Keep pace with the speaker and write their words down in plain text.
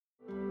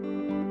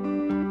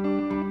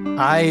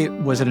I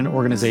was at an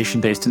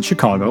organization based in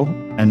Chicago,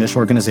 and this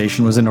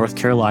organization was in North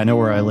Carolina,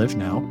 where I live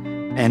now.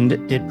 And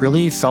it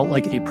really felt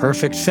like a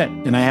perfect fit.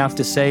 And I have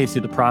to say,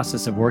 through the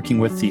process of working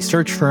with the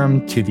search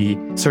firm to the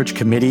search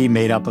committee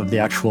made up of the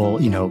actual,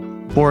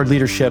 board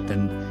leadership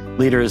and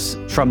leaders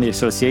from the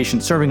association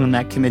serving on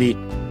that committee,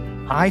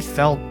 I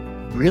felt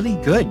really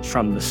good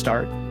from the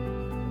start.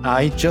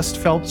 I just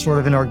felt sort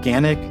of an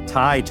organic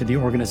tie to the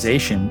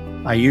organization.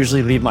 I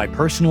usually leave my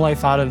personal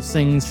life out of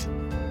things.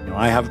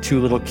 I have 2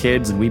 little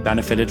kids, and we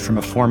benefited from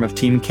a form of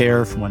team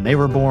care from when they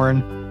were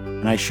born.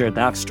 And I shared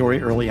that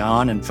story early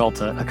on and felt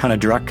a kind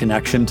of direct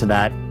connection to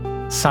that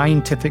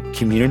scientific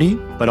community,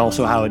 but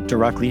also how it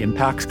directly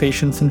impacts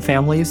patients and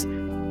families.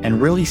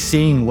 And really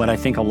seeing what I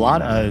think a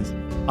lot of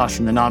us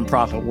in the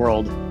nonprofit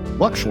world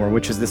look for,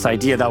 which is this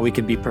idea that we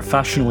could be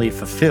professionally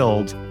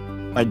fulfilled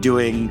by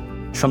doing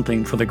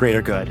something for the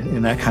greater good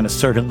in that kind of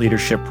servant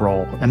leadership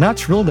role. And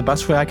that's really the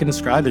best way I can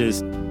describe it,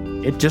 is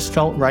it just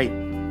felt right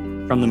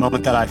from the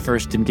moment that I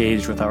first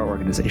engaged with our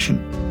organization.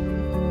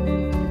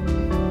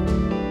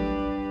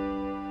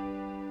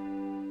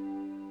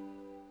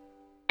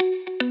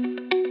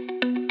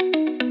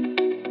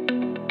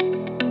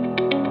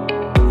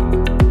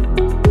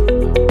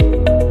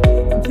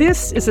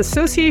 This is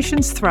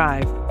Associations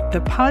Thrive,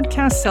 the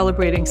podcast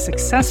celebrating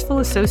successful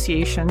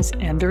associations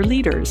and their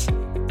leaders.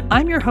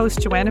 I'm your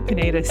host, Joanna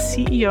Pineda,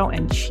 CEO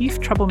and Chief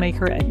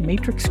Troublemaker at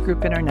Matrix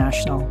Group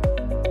International.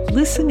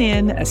 Listen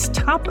in as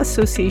top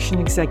association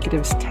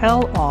executives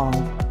tell all,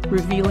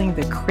 revealing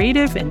the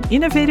creative and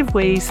innovative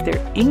ways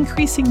they're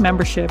increasing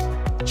membership,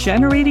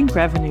 generating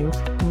revenue,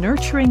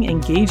 nurturing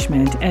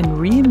engagement, and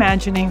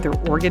reimagining their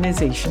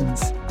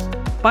organizations.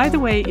 By the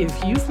way,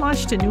 if you've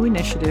launched a new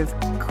initiative,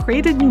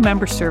 created new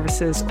member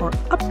services, or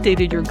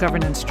updated your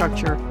governance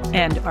structure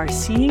and are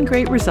seeing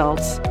great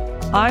results,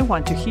 I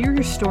want to hear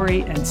your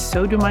story, and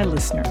so do my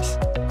listeners.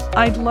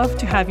 I'd love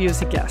to have you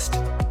as a guest.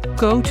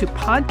 Go to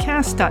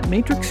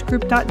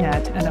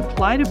podcast.matrixgroup.net and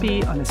apply to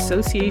be on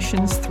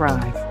Associations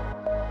Thrive.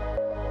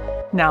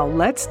 Now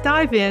let's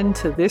dive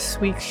into this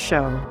week's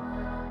show.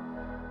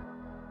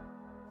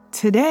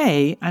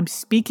 Today, I'm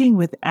speaking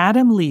with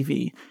Adam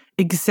Levy,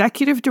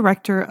 Executive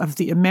Director of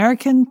the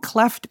American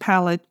Cleft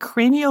Palate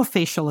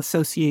Craniofacial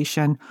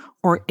Association,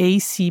 or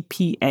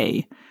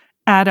ACPA.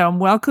 Adam,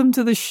 welcome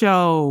to the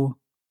show.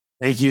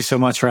 Thank you so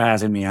much for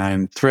having me.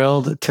 I'm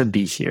thrilled to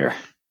be here.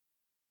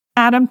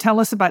 Adam, tell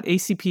us about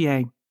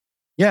ACPA.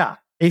 Yeah,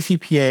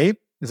 ACPA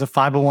is a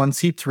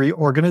 501c3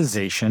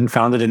 organization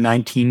founded in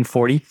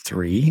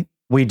 1943.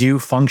 We do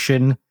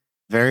function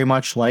very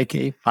much like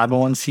a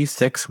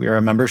 501c6. We are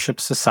a membership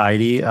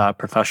society, a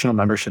professional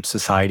membership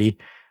society.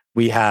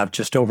 We have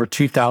just over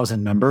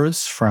 2,000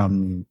 members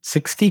from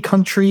 60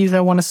 countries,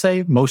 I want to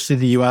say, mostly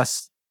the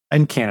US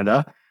and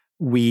Canada.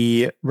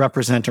 We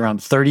represent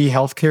around 30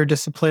 healthcare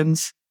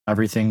disciplines,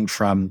 everything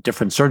from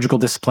different surgical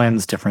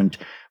disciplines, different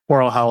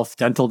oral health,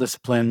 dental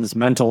disciplines,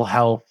 mental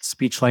health,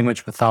 speech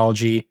language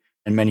pathology,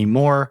 and many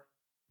more.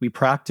 We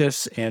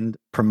practice and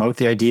promote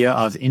the idea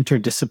of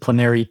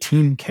interdisciplinary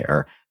team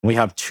care. We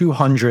have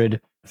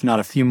 200, if not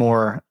a few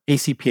more,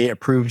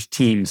 ACPA-approved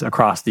teams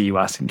across the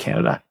US and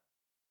Canada.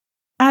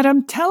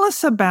 Adam, tell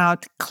us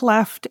about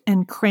cleft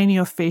and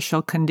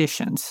craniofacial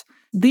conditions.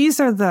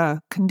 These are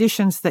the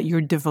conditions that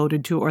you're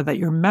devoted to or that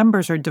your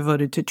members are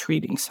devoted to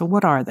treating. So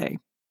what are they?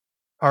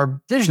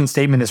 Our vision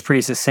statement is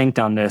pretty succinct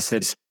on this.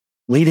 It's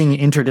leading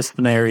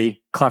interdisciplinary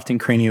cleft and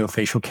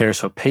craniofacial care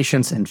so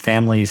patients and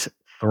families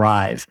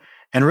thrive.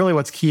 And really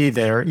what's key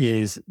there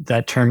is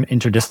that term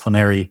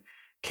interdisciplinary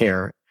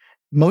care.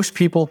 Most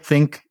people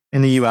think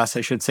in the US,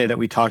 I should say, that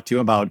we talk to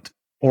about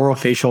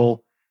orofacial,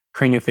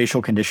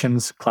 craniofacial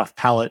conditions, cleft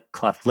palate,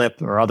 cleft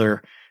lip, or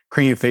other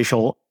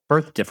craniofacial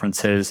birth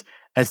differences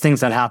as things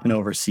that happen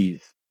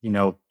overseas.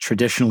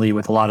 Traditionally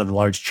with a lot of the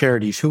large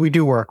charities who we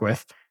do work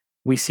with,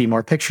 we see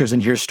more pictures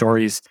and hear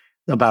stories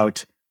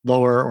about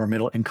lower or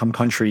middle income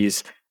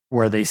countries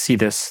where they see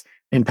this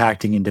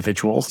impacting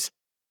individuals.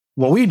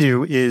 What we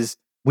do is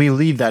we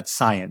leave that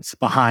science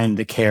behind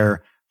the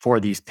care for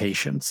these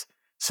patients.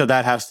 So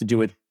that has to do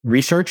with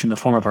research in the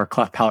form of our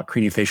Cleft Palate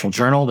Craniofacial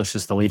Journal. This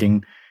is the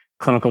leading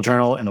clinical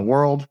journal in the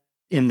world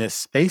in this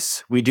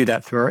space. We do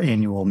that through our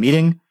annual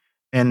meeting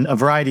and a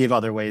variety of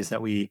other ways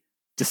that we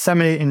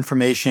disseminate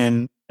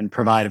information and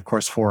provide, of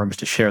course, forums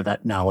to share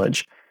that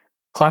knowledge.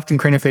 Cleft and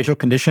craniofacial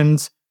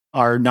conditions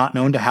are not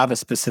known to have a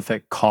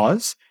specific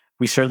cause.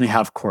 We certainly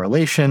have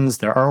correlations.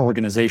 There are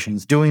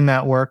organizations doing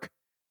that work.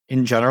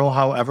 In general,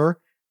 however,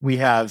 we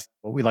have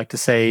what we like to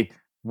say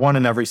 1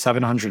 in every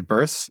 700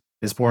 births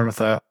is born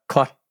with a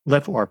cleft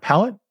lip or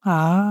palate.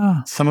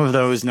 Some of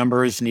those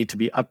numbers need to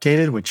be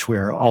updated, which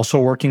we're also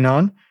working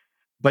on.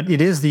 But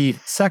it is the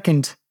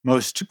second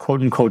most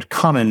quote unquote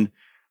common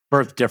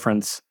birth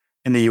difference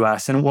in the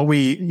US. And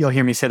you'll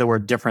hear me say the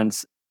word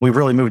difference. We've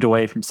really moved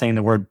away from saying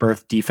the word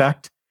birth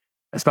defect,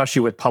 especially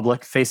with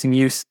public facing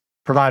use.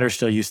 Providers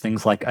still use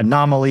things like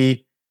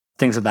anomaly,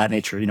 things of that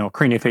nature,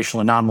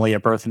 craniofacial anomaly, a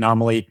birth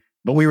anomaly.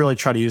 But we really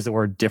try to use the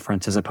word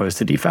difference as opposed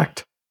to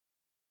defect.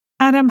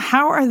 Adam,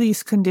 how are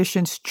these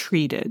conditions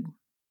treated?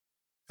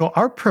 So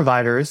our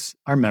providers,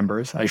 our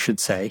members, I should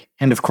say,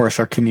 and of course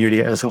our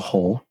community as a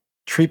whole,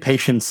 treat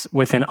patients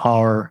within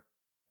our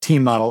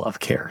team model of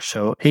care.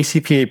 So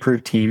ACPA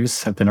approved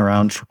teams have been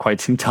around for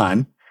quite some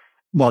time.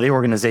 While the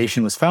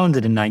organization was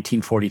founded in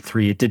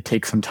 1943, it did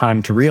take some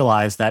time to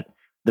realize that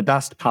the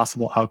best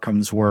possible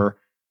outcomes were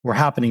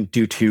happening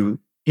due to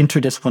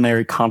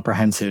interdisciplinary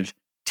comprehensive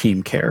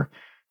team care.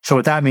 So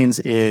what that means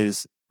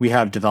is we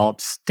have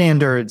developed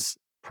standards,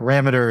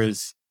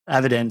 parameters,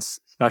 evidence,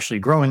 especially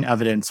growing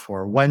evidence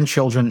for when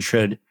children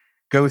should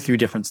go through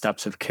different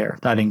steps of care.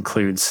 That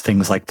includes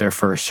things like their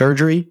first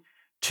surgery,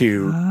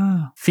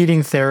 to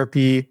feeding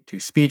therapy, to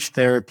speech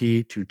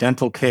therapy, to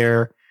dental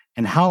care,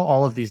 and how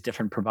all of these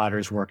different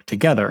providers work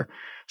together.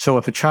 So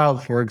if a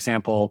child, for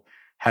example,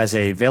 has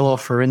a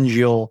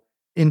velopharyngeal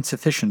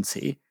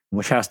insufficiency,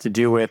 which has to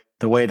do with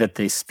the way that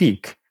they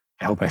speak,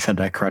 I hope I said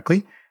that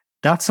correctly,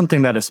 that's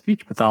something that a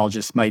speech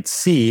pathologist might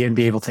see and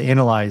be able to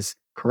analyze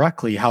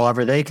correctly.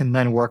 However, they can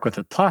then work with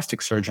a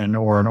plastic surgeon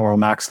or an oral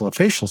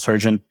maxillofacial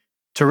surgeon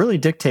to really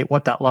dictate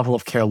what that level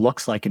of care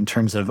looks like in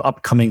terms of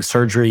upcoming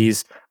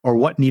surgeries or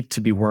what needs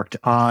to be worked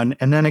on.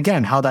 And then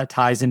again, how that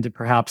ties into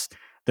perhaps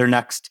their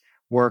next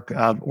work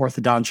of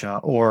orthodontia,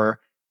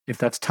 or if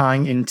that's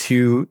tying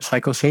into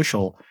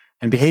psychosocial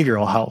and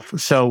behavioral health.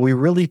 So we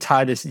really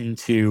tie this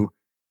into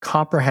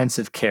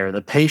comprehensive care.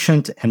 The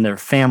patient and their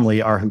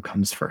family are who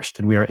comes first.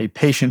 And we are a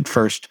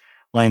patient-first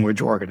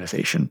language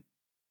organization.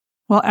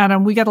 Well,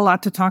 Adam, we got a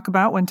lot to talk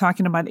about when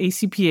talking about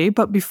ACPA,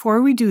 but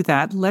before we do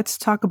that, let's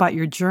talk about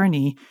your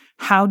journey.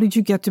 How did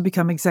you get to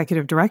become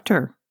executive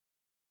director?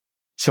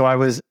 So I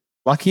was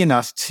lucky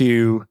enough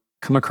to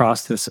come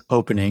across this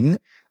opening.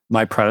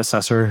 My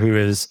predecessor, who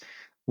is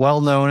well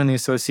known in the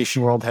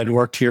association world, had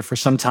worked here for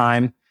some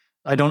time.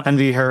 I don't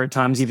envy her at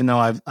times, even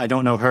though I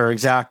don't know her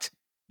exact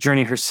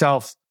journey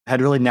herself, had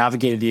really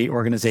navigated the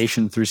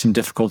organization through some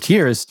difficult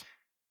years.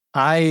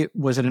 I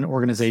was at an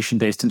organization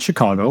based in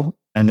Chicago,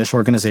 and this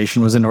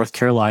organization was in North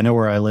Carolina,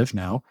 where I live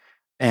now.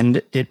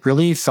 And it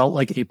really felt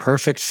like a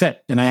perfect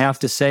fit. And I have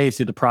to say,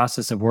 through the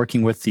process of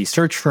working with the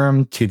search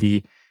firm to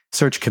the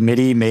search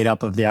committee made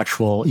up of the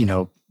actual,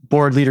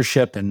 board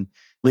leadership and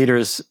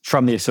leaders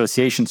from the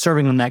association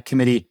serving on that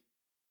committee,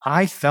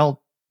 I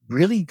felt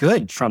really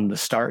good from the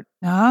start.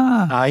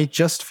 I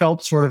just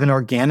felt sort of an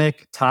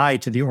organic tie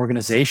to the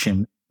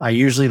organization. I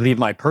usually leave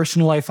my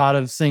personal life out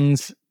of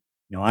things.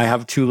 I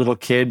have 2 little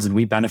kids, and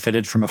we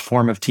benefited from a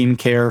form of team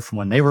care from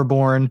when they were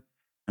born.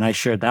 And I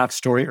shared that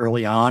story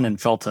early on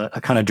and felt a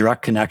kind of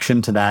direct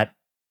connection to that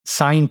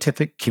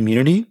scientific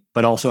community,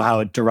 but also how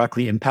it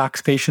directly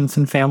impacts patients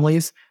and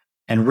families.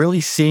 And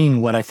really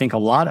seeing what I think a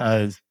lot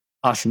of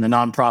us in the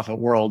nonprofit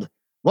world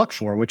look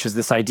for, which is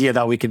this idea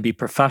that we can be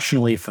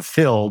professionally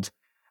fulfilled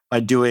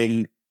by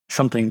doing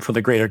something for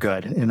the greater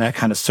good in that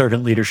kind of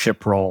servant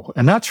leadership role.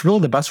 And that's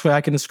really the best way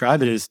I can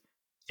describe it, is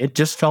it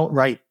just felt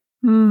right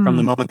from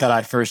the moment that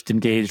I first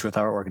engaged with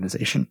our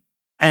organization.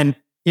 And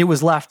it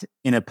was left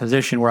in a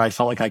position where I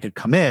felt like I could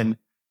come in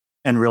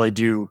and really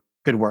do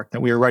good work, that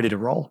we were ready to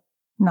roll.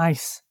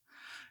 Nice.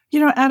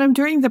 Adam,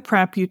 during the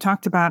prep, you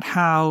talked about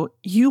how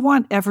you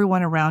want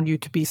everyone around you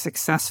to be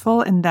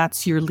successful, and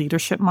that's your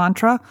leadership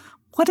mantra.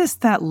 What does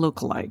that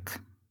look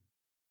like?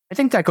 I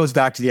think that goes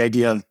back to the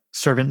idea of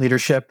servant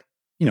leadership,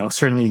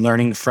 certainly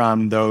learning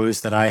from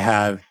those that I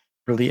have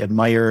really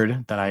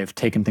admired, that I've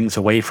taken things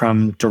away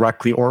from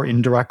directly or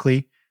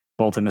indirectly,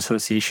 both in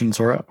associations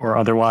or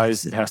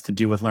otherwise. It has to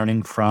do with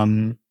learning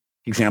from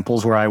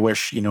examples where I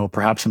wish,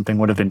 perhaps something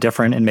would have been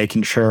different, and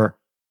making sure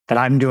that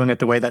I'm doing it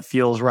the way that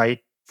feels right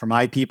for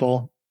my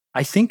people.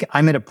 I think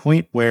I'm at a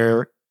point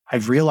where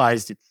I've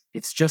realized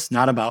it's just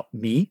not about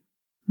me.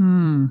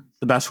 The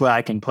best way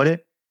I can put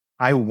it.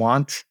 I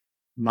want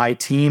my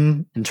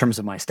team, in terms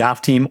of my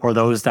staff team or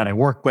those that I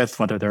work with,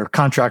 whether they're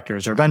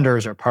contractors or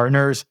vendors or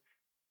partners,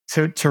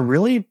 to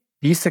really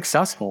be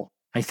successful.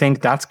 I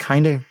think that's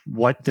kind of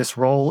what this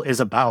role is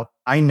about.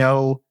 I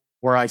know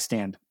where I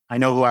stand. I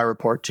know who I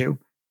report to.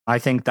 I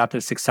think that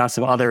the success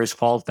of others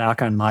falls back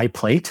on my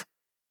plate.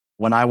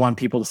 When I want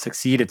people to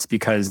succeed, it's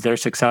because their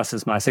success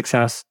is my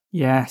success.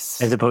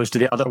 Yes. As opposed to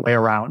the other way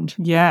around.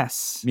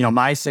 Yes.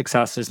 My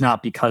success is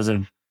not because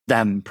of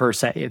them per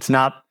se.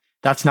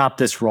 That's not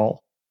this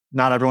role.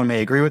 Not everyone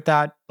may agree with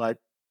that, but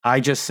I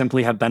just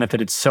simply have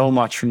benefited so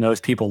much from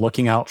those people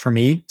looking out for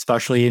me,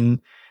 especially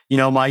in,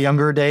 my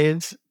younger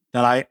days,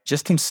 that I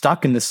just am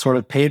stuck in this sort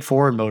of paid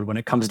forward mode when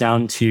it comes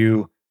down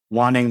to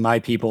wanting my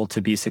people to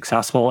be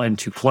successful and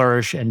to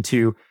flourish and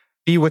to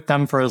be with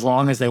them for as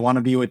long as they want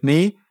to be with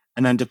me,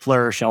 and then to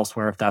flourish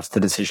elsewhere if that's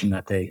the decision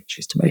that they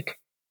choose to make.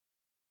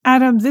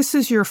 Adam, this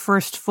is your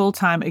first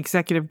full-time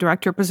executive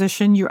director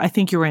position. I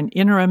think you were an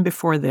interim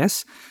before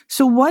this.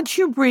 So what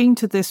you bring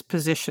to this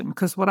position?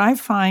 Because what I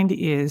find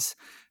is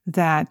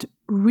that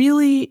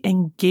really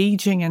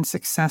engaging and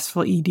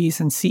successful EDs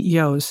and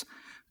CEOs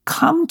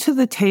come to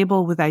the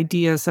table with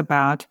ideas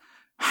about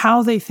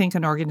how they think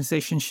an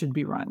organization should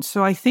be run.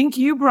 So I think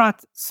you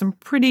brought some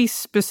pretty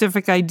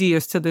specific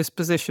ideas to this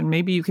position.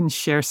 Maybe you can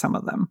share some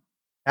of them.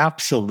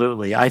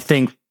 Absolutely. I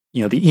think,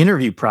 the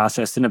interview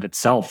process in of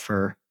itself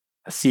for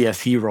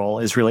CFE role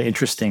is really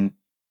interesting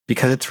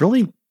because it's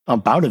really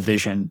about a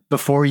vision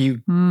before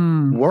you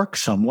work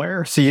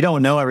somewhere. So you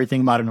don't know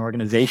everything about an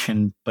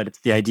organization, but it's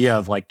the idea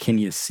of like, can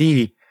you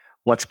see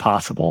what's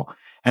possible?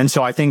 And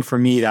so I think for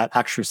me, that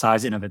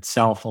exercise in of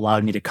itself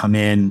allowed me to come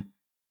in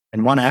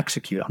and want to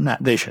execute on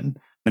that vision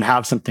and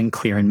have something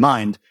clear in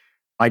mind.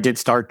 I did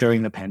start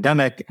during the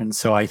pandemic. And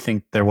so I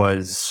think there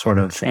was sort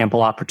of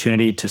ample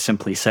opportunity to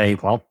simply say,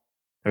 well,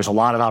 there's a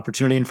lot of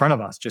opportunity in front of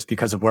us just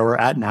because of where we're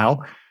at now.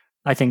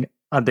 I think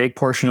a big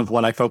portion of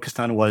what I focused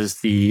on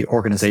was the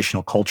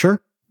organizational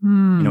culture.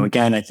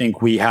 Again, I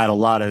think we had a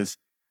lot of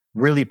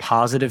really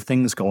positive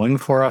things going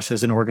for us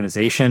as an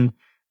organization.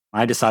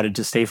 I decided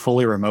to stay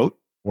fully remote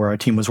where our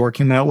team was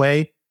working that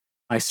way.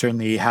 I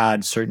certainly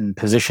had certain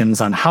positions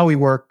on how we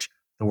worked,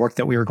 the work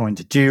that we were going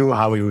to do,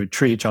 how we would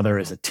treat each other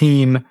as a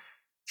team,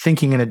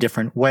 thinking in a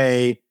different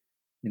way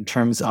in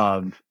terms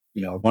of,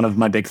 one of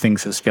my big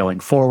things is failing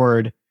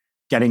forward,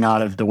 getting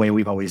out of the way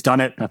we've always done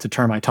it. That's a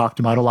term I talked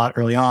about a lot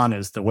early on,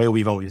 is the way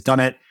we've always done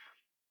it.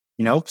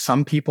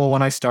 Some people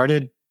when I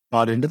started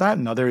bought into that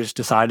and others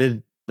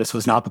decided this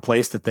was not the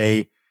place that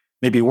they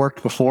maybe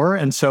worked before.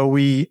 And so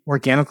we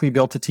organically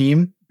built a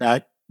team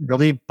that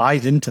really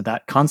buys into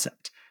that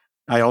concept.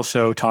 I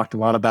also talked a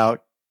lot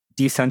about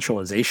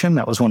decentralization.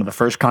 That was one of the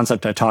first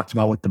concepts I talked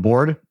about with the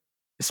board,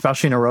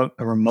 especially in a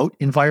remote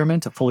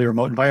environment, a fully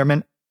remote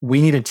environment.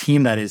 We need a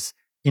team that is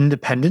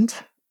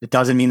independent. It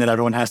doesn't mean that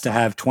everyone has to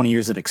have 20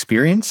 years of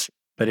experience,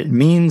 but it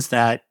means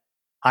that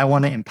I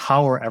want to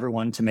empower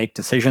everyone to make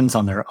decisions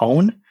on their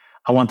own.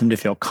 I want them to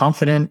feel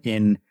confident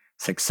in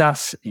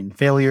success, in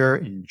failure,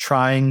 in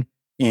trying,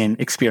 in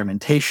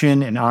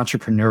experimentation, in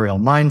entrepreneurial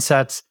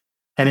mindsets.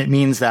 And it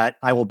means that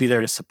I will be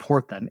there to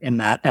support them in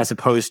that, as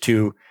opposed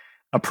to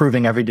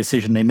approving every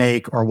decision they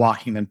make or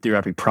walking them through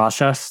every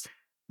process.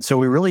 So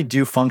we really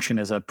do function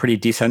as a pretty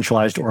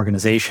decentralized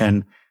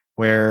organization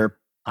where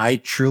I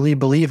truly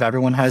believe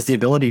everyone has the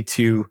ability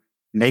to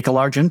make a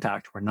large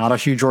impact. We're not a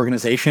huge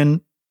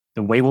organization.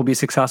 The way we'll be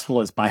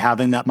successful is by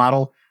having that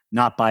model,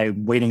 not by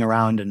waiting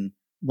around and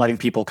letting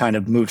people kind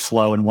of move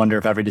slow and wonder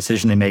if every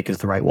decision they make is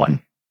the right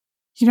one.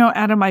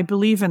 Adam, I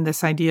believe in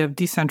this idea of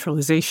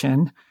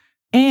decentralization.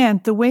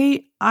 And the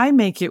way I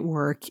make it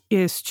work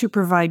is to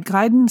provide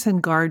guidance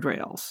and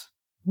guardrails.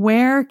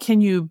 Where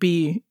can you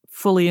be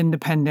fully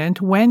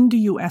independent? When do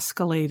you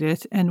escalate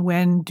it? And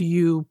when do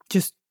you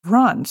just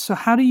run? So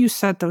how do you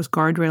set those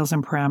guardrails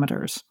and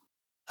parameters?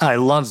 I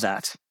love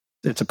that.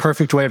 It's a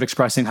perfect way of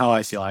expressing how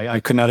I feel.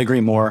 I could not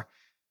agree more.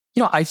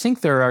 I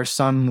think there are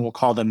some, we'll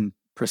call them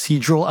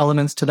procedural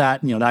elements to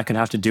that. That can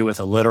have to do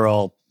with a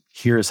literal,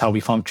 here's how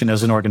we function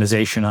as an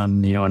organization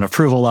on, an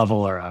approval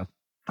level or a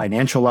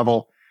financial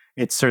level.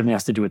 It certainly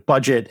has to do with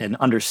budget and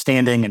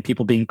understanding and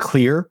people being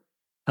clear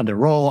on their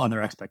role, on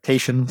their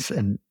expectations,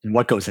 and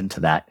what goes into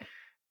that.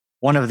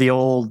 One of the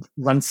old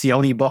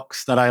Lencioni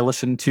books that I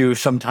listened to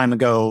some time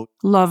ago.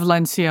 Love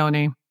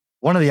Lencioni.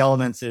 One of the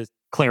elements is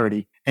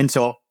clarity. And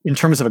so in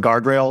terms of a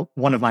guardrail,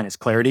 one of mine is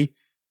clarity.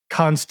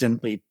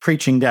 Constantly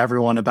preaching to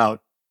everyone about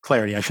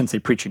clarity. I shouldn't say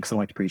preaching because I don't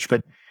like to preach,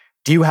 but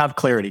do you have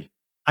clarity?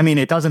 I mean,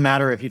 it doesn't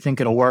matter if you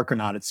think it'll work or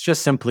not. It's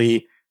just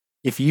simply,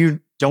 if you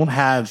don't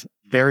have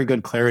very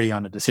good clarity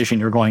on a decision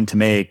you're going to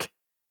make,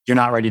 you're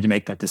not ready to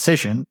make that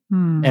decision.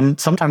 And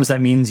sometimes that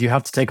means you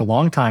have to take a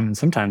long time, and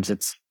sometimes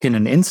it's in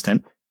an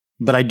instant.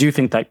 But I do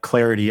think that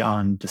clarity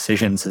on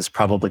decisions is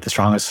probably the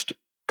strongest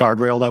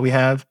guardrail that we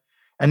have.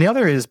 And the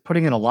other is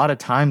putting in a lot of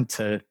time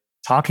to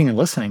talking and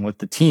listening with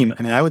the team.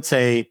 I mean, I would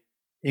say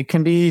it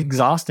can be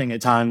exhausting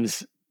at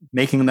times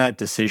making that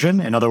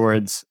decision. In other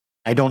words,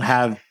 I don't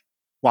have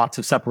lots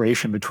of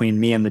separation between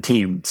me and the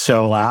team.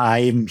 So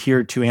I'm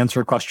here to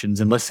answer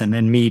questions and listen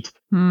and meet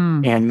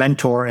and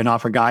mentor and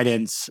offer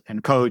guidance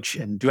and coach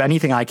and do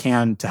anything I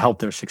can to help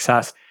their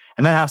success.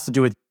 And that has to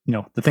do with,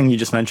 the thing you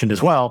just mentioned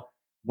as well.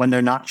 When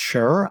they're not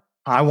sure,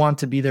 I want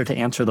to be there to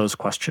answer those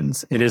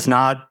questions. It is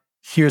not,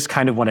 here's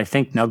kind of what I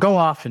think. Now go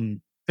off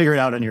and figure it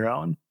out on your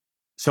own.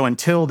 So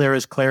until there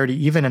is clarity,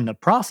 even in the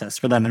process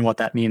for them and what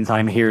that means,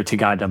 I'm here to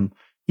guide them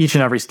each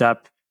and every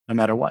step, no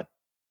matter what.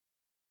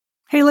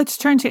 Hey, let's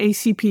turn to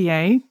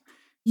ACPA.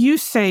 You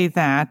say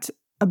that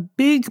a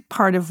big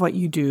part of what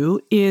you do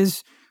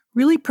is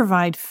really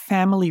provide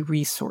family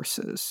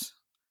resources.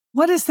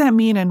 What does that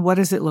mean and what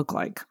does it look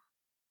like?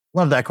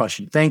 Love that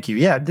question. Thank you.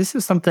 Yeah, this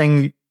is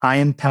something I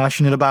am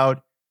passionate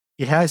about.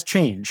 It has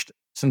changed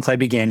since I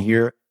began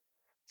here.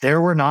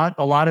 There were not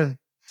a lot of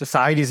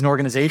societies and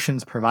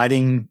organizations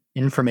providing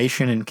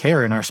information and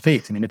care in our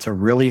space. I mean, it's a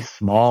really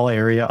small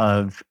area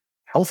of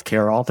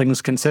healthcare, all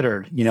things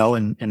considered,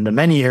 in the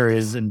many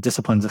areas and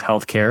disciplines of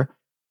healthcare.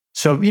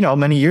 So,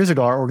 many years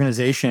ago, our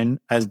organization,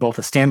 as both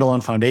a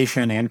standalone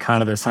foundation and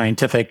kind of the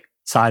scientific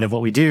side of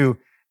what we do,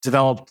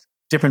 developed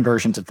different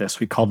versions of this.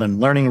 We call them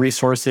learning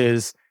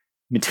resources,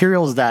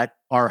 materials that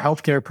our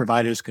healthcare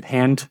providers could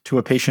hand to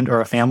a patient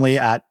or a family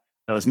at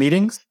those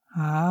meetings.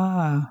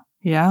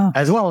 Yeah.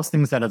 As well as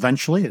things that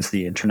eventually, as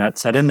the internet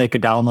set in, they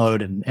could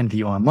download and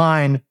view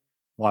online,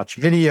 watch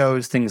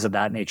videos, things of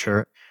that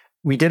nature.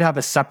 we did have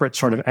a separate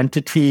sort of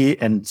entity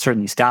and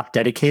certainly staff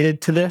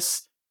dedicated to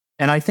this.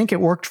 And I think it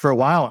worked for a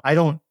while. I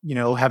don't,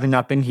 having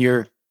not been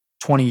here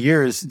 20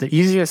 years, the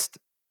easiest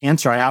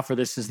answer I have for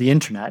this is the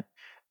internet.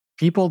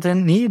 People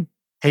didn't need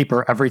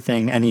paper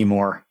everything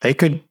anymore. They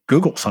could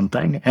Google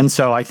something. And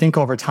so I think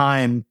over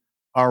time,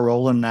 our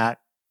role in that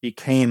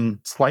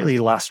became slightly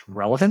less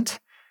relevant.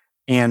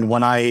 And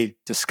when I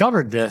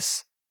discovered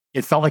this,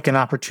 it felt like an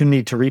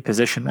opportunity to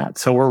reposition that.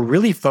 So we're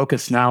really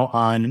focused now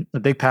on a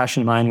big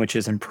passion of mine, which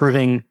is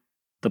improving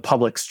the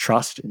public's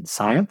trust in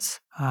science.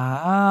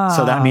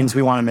 So that means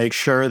we want to make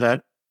sure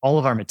that all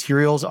of our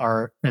materials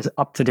are as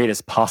up to date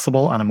as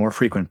possible on a more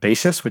frequent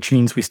basis, which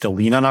means we still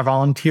lean on our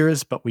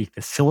volunteers, but we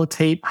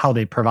facilitate how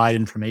they provide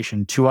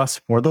information to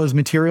us for those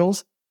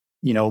materials.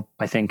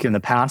 I think in the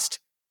past,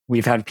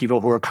 we've had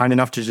people who are kind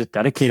enough to just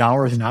dedicate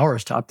hours and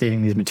hours to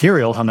updating these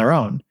materials on their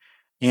own.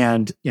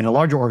 And in a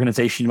larger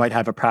organization, you might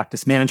have a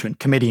practice management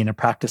committee and a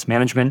practice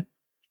management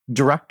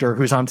director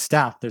who's on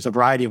staff. There's a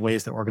variety of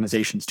ways that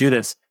organizations do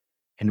this.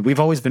 And we've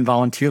always been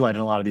volunteer-led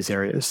in a lot of these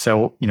areas.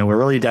 So, we're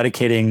really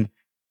dedicating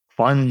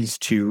funds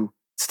to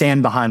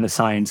stand behind the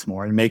science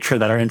more and make sure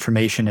that our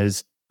information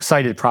is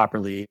cited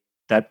properly,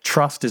 that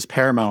trust is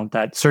paramount,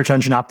 that search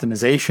engine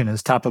optimization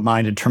is top of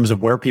mind in terms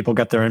of where people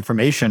get their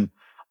information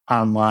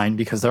online,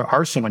 because there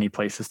are so many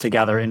places to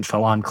gather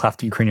info on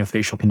cleft and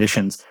craniofacial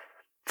conditions.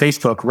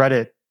 Facebook,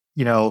 Reddit,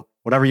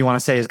 whatever you want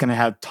to say is going to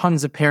have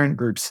tons of parent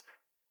groups.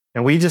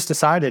 And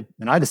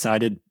I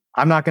decided,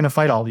 I'm not going to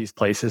fight all these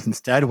places.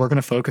 Instead, we're going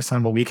to focus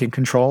on what we can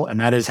control, and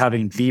that is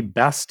having the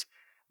best,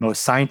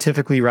 most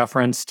scientifically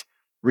referenced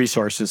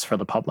resources for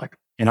the public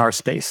in our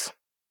space.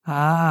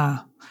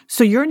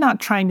 So you're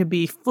not trying to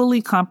be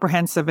fully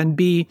comprehensive and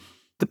be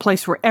the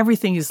place where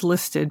everything is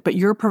listed, but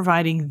you're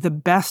providing the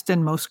best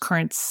and most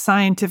current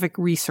scientific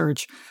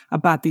research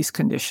about these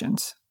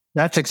conditions.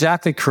 That's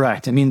exactly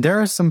correct.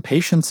 There are some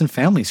patients and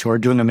families who are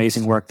doing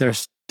amazing work.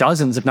 There's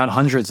dozens, if not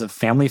hundreds, of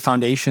family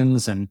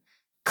foundations and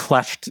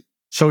Cleft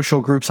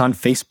social groups on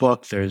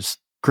Facebook. There's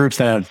groups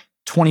that have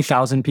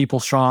 20,000 people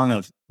strong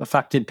of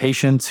affected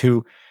patients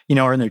who,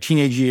 are in their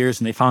teenage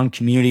years and they found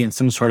community in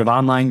some sort of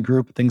online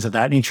group, things of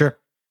that nature.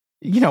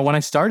 When I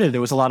started,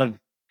 there was a lot of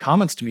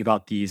comments to me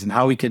about these and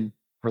how we could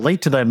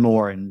relate to them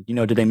more. And,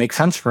 did they make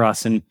sense for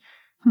us? And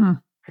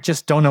I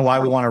just don't know why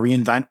we want to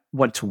reinvent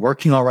what's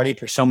working already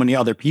for so many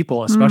other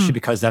people, especially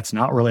because that's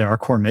not really our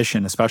core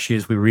mission, especially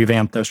as we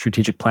revamp the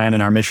strategic plan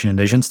and our mission and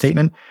vision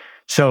statement.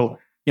 So,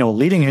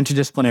 leading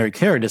interdisciplinary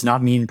care does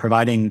not mean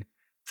providing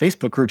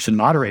Facebook groups and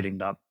moderating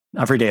them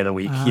every day of the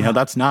week.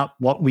 That's not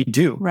what we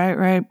do.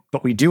 Right.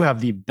 But we do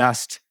have the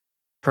best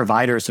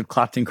providers of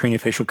cleft and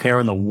craniofacial care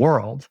in the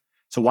world.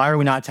 So why are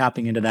we not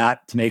tapping into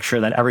that to make sure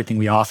that everything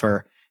we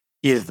offer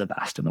is the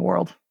best in the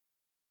world?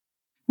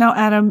 Now,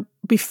 Adam,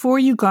 before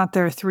you got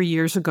there 3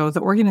 years ago,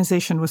 the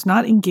organization was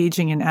not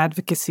engaging in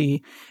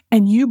advocacy,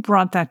 and you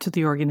brought that to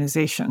the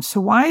organization. So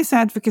why is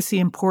advocacy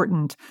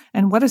important,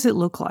 and what does it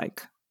look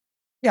like?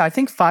 Yeah, I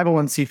think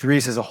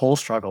 501c3s as a whole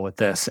struggle with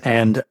this.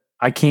 And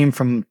I came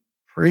from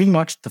pretty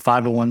much the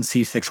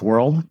 501c6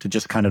 world to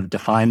just kind of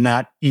define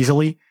that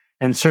easily.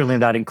 And certainly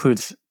that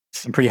includes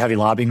some pretty heavy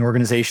lobbying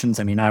organizations.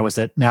 I was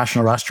at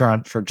National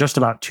Restaurant for just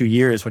about 2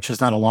 years, which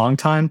is not a long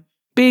time.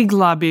 Big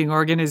lobbying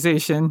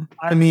organization.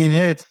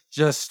 It's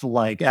just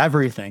like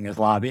everything is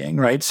lobbying,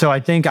 right? So I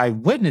think I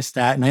witnessed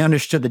that and I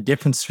understood the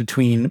difference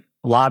between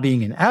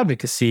lobbying and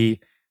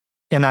advocacy.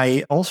 And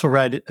I also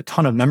read a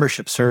ton of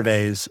membership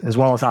surveys, as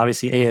well as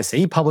obviously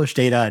ASA published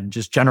data and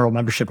just general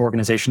membership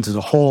organizations as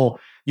a whole.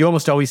 You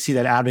almost always see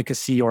that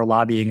advocacy or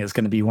lobbying is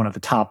going to be one of the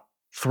top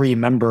 3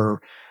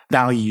 member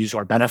values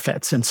or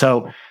benefits. And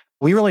so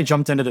we really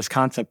jumped into this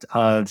concept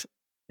of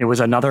it was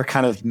another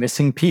kind of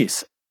missing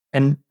piece.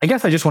 And I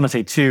guess I just want to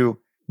say too,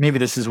 maybe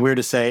this is weird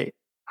to say,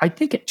 I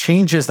think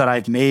changes that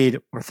I've made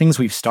or things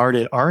we've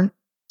started aren't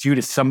due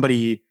to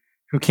somebody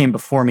who came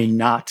before me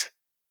not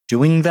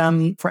doing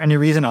them for any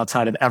reason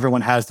outside of everyone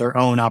has their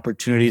own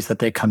opportunities that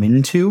they come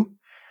into.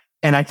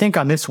 And I think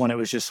on this one, it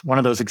was just one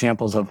of those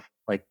examples of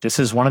like, this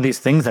is one of these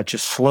things that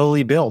just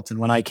slowly built. And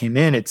when I came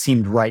in, it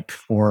seemed ripe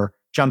for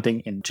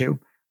jumping into.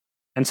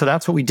 And so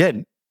that's what we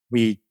did.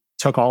 We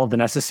took all of the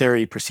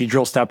necessary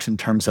procedural steps in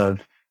terms of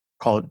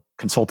call it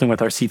consulting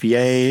with our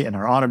CPA and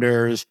our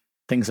auditors,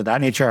 things of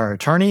that nature, our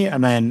attorney,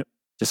 and then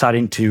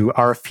deciding to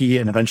RFP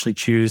and eventually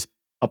choose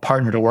a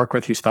partner to work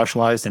with who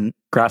specialized in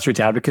grassroots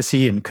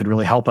advocacy and could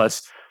really help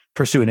us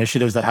pursue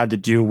initiatives that had to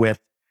do with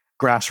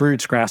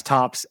grassroots, grass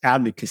tops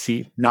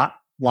advocacy, not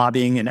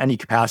lobbying in any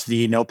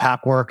capacity, no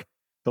PAC work,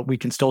 but we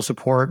can still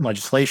support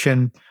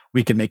legislation.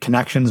 We can make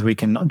connections. We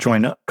can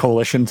join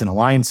coalitions and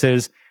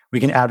alliances. We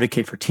can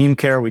advocate for team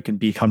care. We can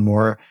become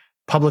more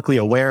publicly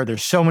aware.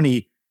 There's so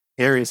many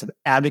areas of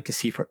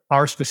advocacy for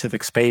our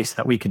specific space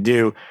that we could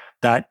do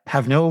that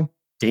have no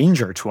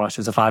danger to us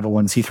as a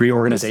 501c3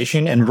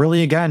 organization. And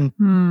really, again,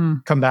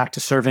 come back to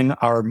serving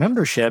our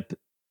membership.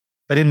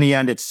 But in the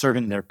end, it's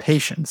serving their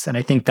patients. And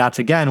I think that's,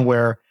 again,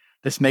 where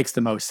this makes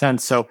the most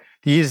sense. So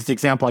the easiest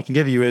example I can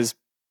give you is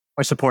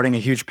we're supporting a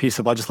huge piece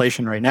of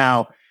legislation right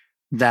now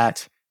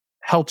that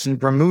helps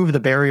remove the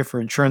barrier for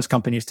insurance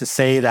companies to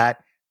say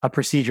that a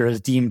procedure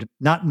is deemed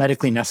not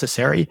medically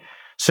necessary.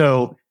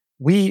 So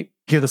we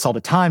hear this all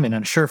the time, and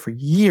I'm sure for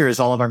years,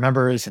 all of our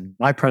members and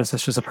my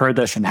predecessors have heard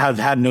this and have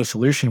had no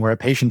solution where a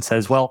patient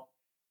says, well,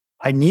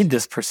 I need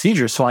this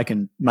procedure so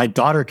my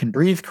daughter can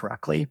breathe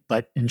correctly,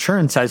 but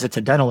insurance says it's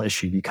a dental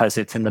issue because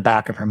it's in the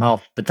back of her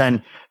mouth. But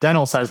then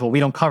dental says, well, we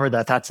don't cover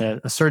that. That's a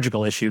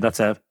surgical issue. That's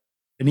an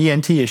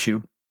ENT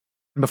issue.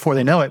 And before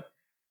they know it,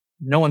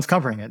 no one's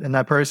covering it. And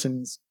that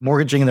person's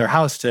mortgaging their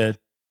house to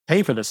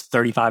pay for this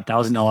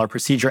 $35,000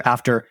 procedure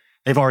after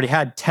they've already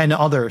had 10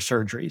 other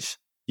surgeries,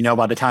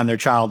 by the time their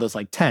child is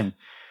like 10.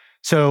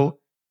 So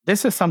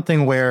this is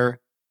something where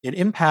it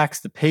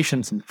impacts the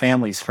patients and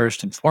families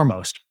first and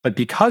foremost. But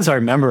because our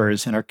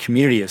members and our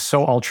community is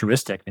so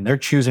altruistic and they're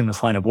choosing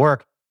this line of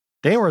work,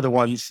 they were the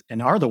ones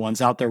and are the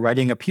ones out there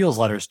writing appeals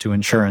letters to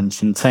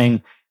insurance and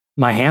saying,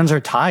 my hands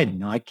are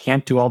tied. I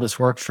can't do all this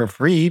work for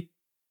free,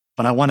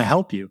 but I want to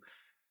help you.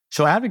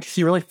 So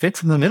advocacy really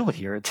fits in the middle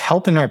here. It's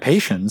helping our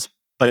patients,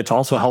 but it's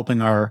also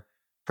helping our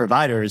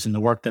providers in the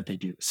work that they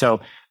do. So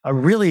a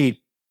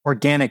really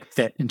organic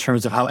fit in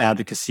terms of how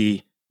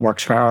advocacy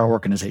works for our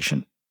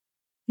organization.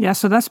 Yeah,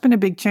 so that's been a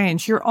big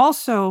change. You're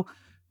also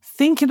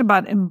thinking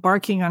about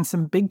embarking on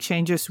some big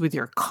changes with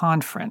your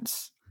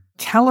conference.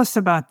 Tell us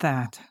about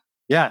that.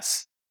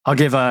 Yes. I'll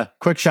give a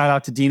quick shout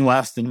out to Dean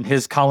West and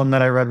his column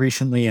that I read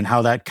recently and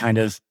how that kind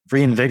of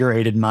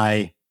reinvigorated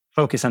my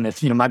focus on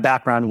this. My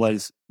background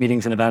was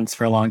meetings and events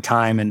for a long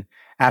time. And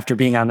after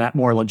being on that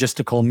more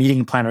logistical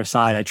meeting planner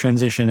side, I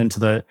transitioned into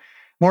the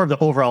more of the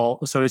overall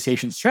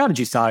association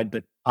strategy side,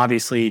 but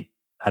obviously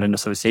at an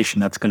association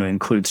that's going to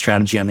include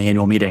strategy on the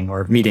annual meeting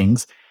or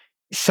meetings.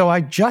 So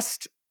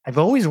I've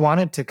always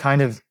wanted to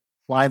kind of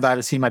fly by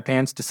the seat of my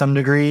pants to some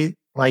degree,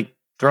 like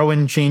throw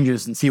in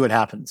changes and see what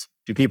happens.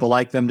 Do people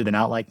like them? Do they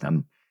not like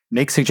them?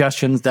 Make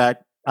suggestions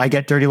that I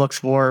get dirty looks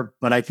for,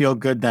 but I feel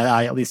good that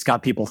I at least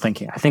got people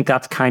thinking. I think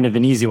that's kind of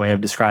an easy way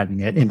of describing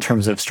it in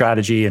terms of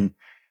strategy and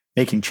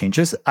making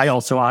changes. I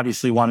also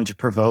obviously wanted to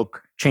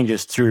provoke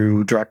changes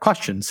through direct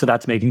questions. So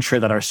that's making sure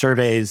that our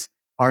surveys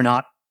are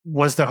not,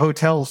 was the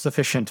hotel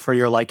sufficient for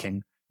your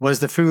liking? Was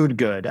the food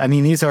good? I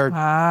mean, these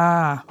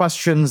are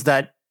questions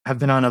that have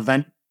been on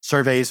event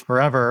surveys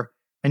forever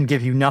and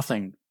give you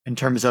nothing in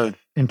terms of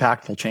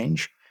impactful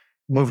change.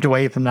 Moved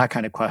away from that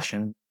kind of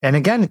question. And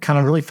again, kind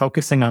of really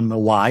focusing on the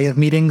why of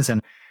meetings.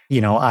 And,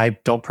 I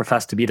don't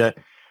profess to be the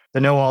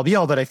know-all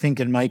be-all, but I think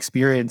in my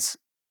experience,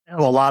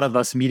 a lot of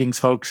us meetings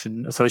folks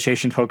and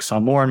association folks saw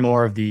more and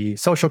more of the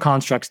social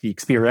constructs, the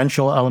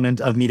experiential element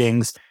of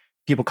meetings.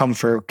 People come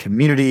for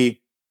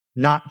community,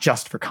 not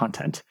just for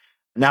content.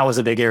 And that was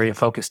a big area of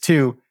focus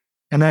too.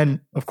 And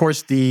then, of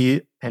course,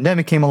 the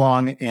pandemic came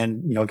along.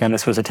 And, again,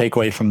 this was a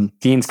takeaway from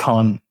Dean's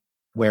column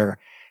where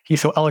he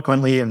so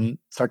eloquently and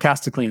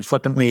sarcastically and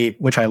flippantly,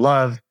 which I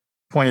love,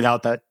 pointed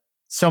out that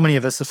so many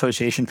of us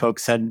association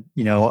folks said,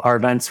 our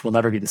events will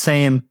never be the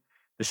same.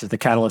 This is the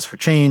catalyst for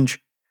change.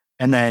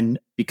 And then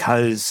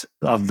because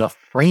of the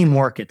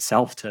framework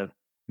itself to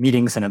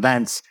meetings and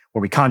events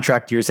where we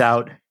contract years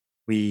out,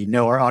 we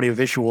know our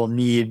audiovisual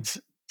needs,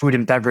 food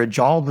and beverage,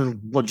 all the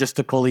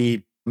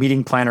logistically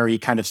meeting planner-y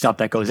kind of stuff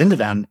that goes into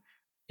them.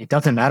 It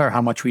doesn't matter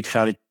how much we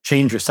tried to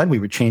change or said we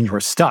would change, we're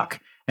stuck.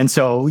 And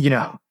so,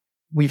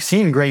 we've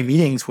seen great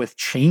meetings with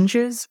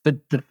changes, but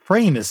the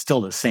frame is still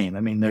the same.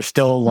 I mean, there's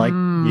still like,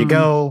 you've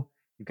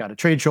got a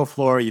trade show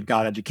floor, you've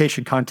got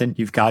education content,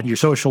 you've got your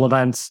social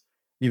events,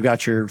 you've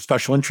got your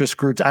special interest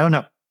groups. I don't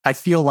know. I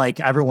feel like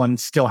everyone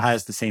still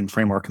has the same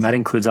framework, and that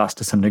includes us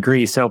to some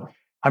degree. So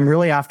I'm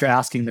really after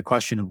asking the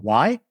question of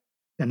why.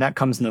 And that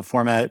comes in the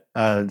format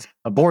of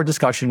a board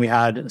discussion. We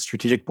had a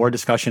strategic board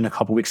discussion a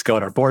couple of weeks ago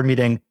at our board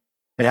meeting.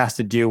 It has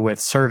to do with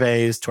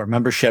surveys to our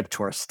membership,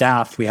 to our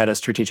staff. We had a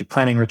strategic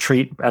planning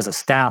retreat as a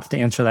staff to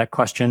answer that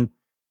question.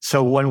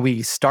 So when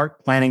we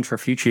start planning for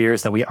future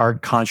years that we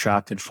aren't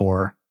contracted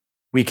for,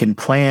 we can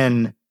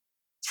plan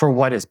for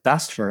what is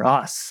best for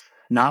us,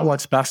 not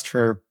what's best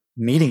for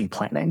meeting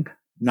planning.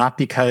 Not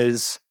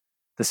because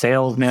the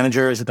sales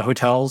managers at the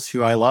hotels,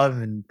 who I love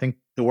and think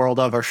the world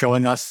of, are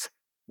showing us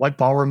what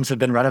ballrooms have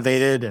been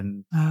renovated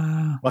and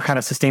what kind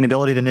of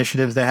sustainability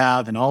initiatives they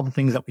have and all the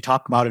things that we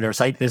talk about at our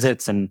site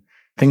visits and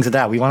things of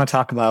that. We want to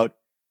talk about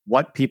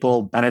what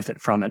people benefit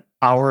from at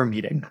our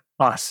meeting,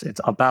 us. It's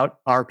about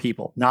our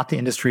people, not the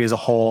industry as a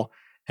whole.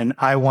 And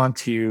I want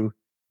to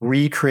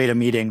recreate a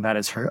meeting that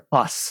is for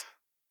us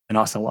and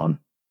us alone.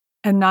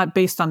 And not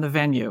based on the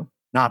venue.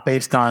 Not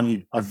based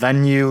on a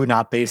venue,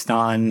 not based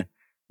on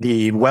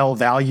the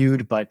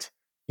well-valued, but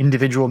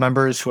individual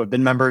members who have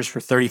been members for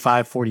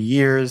 35, 40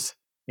 years.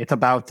 It's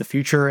about the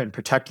future and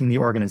protecting the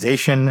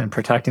organization and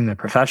protecting the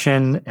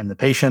profession and the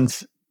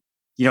patients.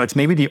 It's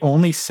maybe the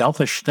only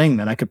selfish thing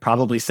that I could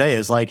probably say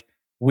is like,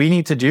 we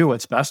need to do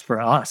what's best for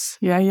us.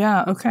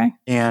 Yeah. Okay.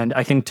 And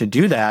I think to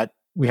do that,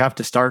 we have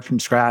to start from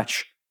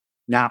scratch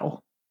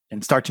now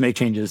and start to make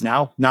changes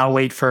now, not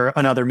wait for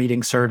another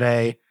meeting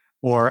survey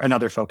or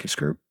another focus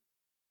group.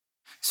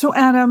 So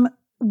Adam,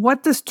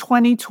 what does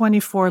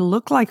 2024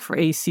 look like for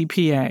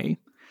ACPA?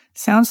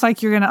 Sounds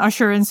like you're going to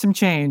usher in some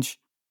change.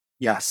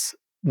 Yes.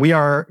 We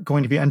are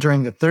going to be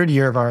entering the third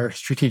year of our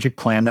strategic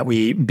plan that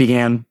we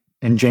began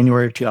in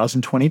January of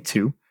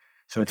 2022.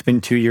 So it's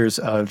been 2 years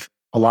of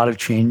a lot of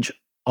change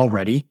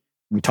already.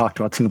 We talked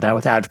about some of that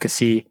with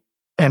advocacy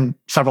and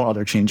several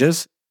other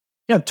changes.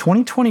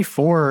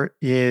 2024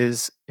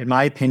 is, in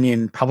my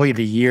opinion, probably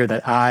the year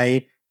that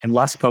I am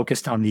less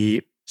focused on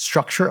the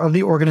structure of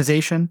the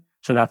organization.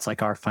 So that's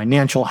like our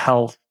financial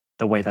health,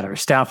 the way that our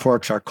staff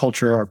works, our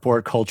culture, our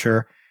board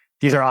culture.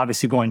 These are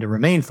obviously going to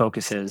remain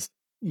focuses.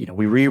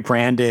 We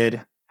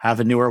rebranded, have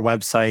a newer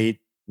website,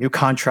 new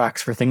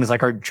contracts for things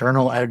like our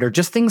journal editor,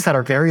 just things that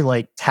are very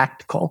like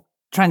tactical.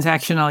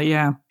 Transactional,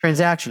 yeah.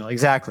 Transactional,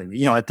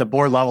 exactly. At the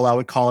board level, I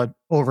would call it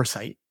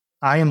oversight.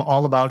 I am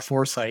all about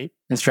foresight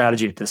and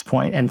strategy at this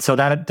point. And so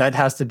that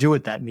has to do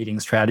with that meeting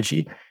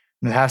strategy.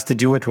 And it has to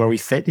do with where we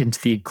fit into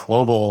the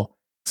global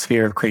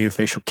sphere of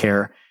craniofacial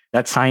care.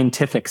 That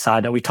scientific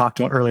side that we talked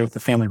about earlier with the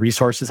family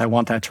resources, I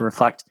want that to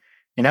reflect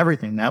in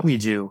everything that we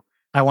do.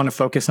 I want to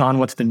focus on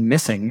what's been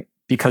missing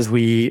because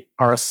we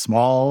are a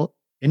small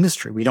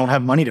industry. We don't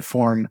have money to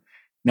form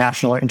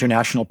national or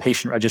international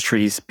patient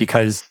registries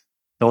because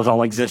those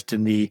all exist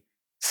in the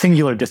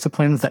singular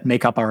disciplines that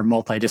make up our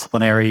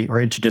multidisciplinary or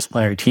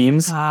interdisciplinary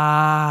teams.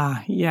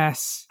 Ah,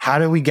 yes. How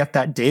do we get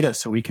that data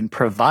so we can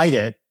provide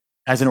it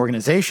as an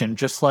organization,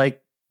 just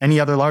like any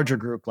other larger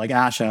group like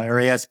ASHA or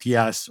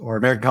ASPS or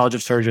American College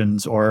of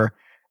Surgeons or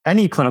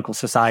any clinical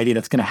society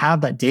that's going to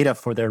have that data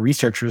for their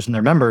researchers and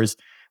their members,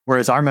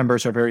 whereas our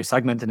members are very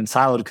segmented and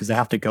siloed because they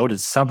have to go to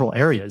several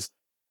areas.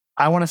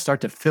 I want to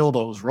start to fill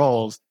those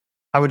roles.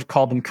 I would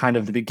call them kind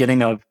of the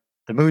beginning of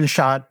the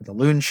moonshot, the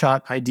loon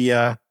shot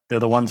idea. They're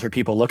the ones where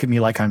people look at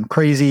me like I'm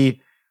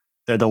crazy.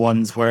 They're the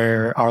ones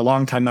where our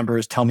longtime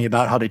members tell me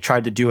about how they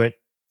tried to do it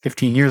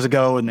 15 years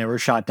ago and they were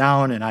shot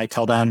down. And I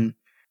tell them,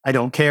 I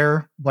don't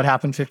care what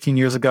happened 15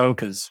 years ago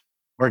because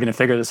we're going to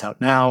figure this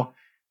out now.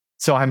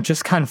 So I'm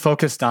just kind of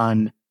focused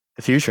on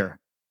the future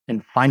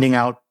and finding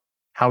out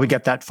how we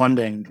get that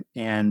funding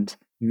and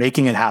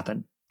making it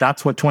happen.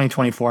 That's what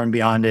 2024 and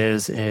beyond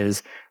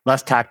is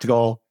less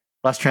tactical,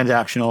 less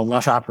transactional,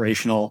 less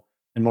operational,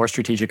 and more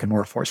strategic and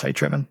more foresight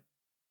driven.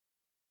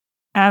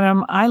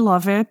 Adam, I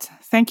love it.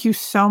 Thank you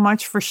so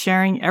much for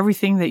sharing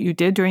everything that you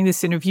did during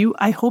this interview.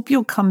 I hope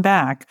you'll come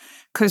back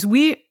because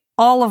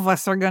all of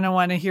us are going to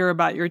want to hear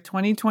about your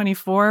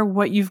 2024,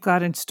 what you've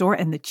got in store,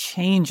 and the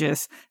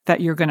changes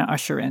that you're going to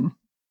usher in.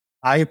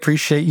 I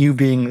appreciate you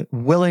being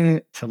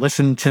willing to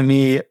listen to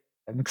me.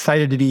 I'm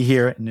excited to be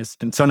here, and it's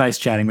been so nice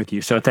chatting with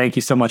you. So thank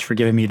you so much for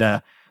giving me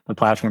the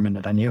platform and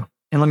the venue.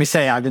 And let me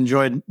say, I've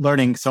enjoyed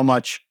learning so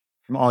much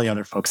from all the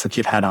other folks that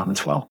you've had on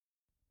as well.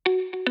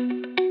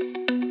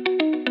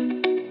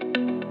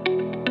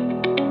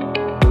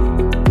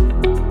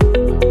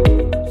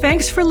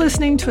 Thanks for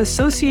listening to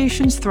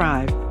Associations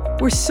Thrive.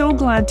 We're so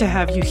glad to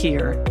have you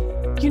here.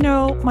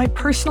 My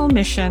personal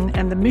mission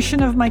and the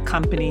mission of my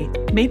company,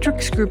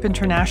 Matrix Group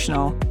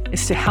International,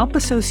 is to help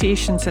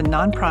associations and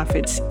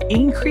nonprofits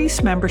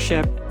increase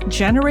membership,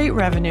 generate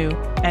revenue,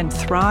 and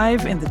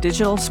thrive in the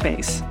digital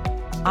space.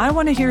 I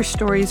want to hear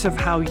stories of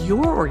how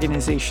your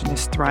organization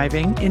is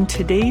thriving in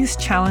today's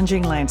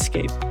challenging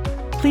landscape.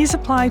 Please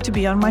apply to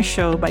be on my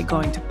show by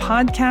going to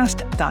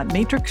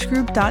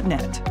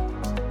podcast.matrixgroup.net.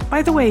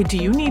 By the way, do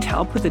you need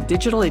help with a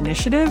digital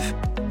initiative?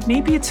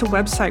 Maybe it's a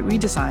website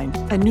redesign,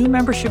 a new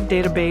membership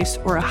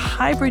database, or a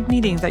hybrid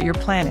meeting that you're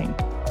planning.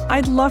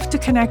 I'd love to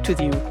connect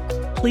with you.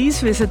 Please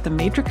visit the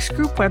Matrix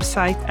Group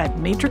website at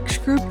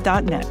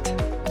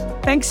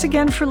matrixgroup.net. Thanks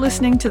again for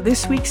listening to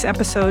this week's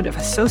episode of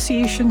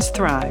Associations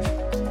Thrive.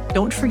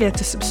 Don't forget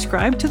to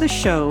subscribe to the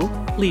show,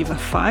 leave a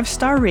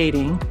 5-star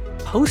rating,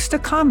 post a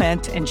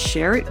comment, and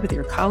share it with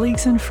your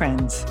colleagues and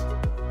friends.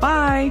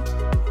 Bye!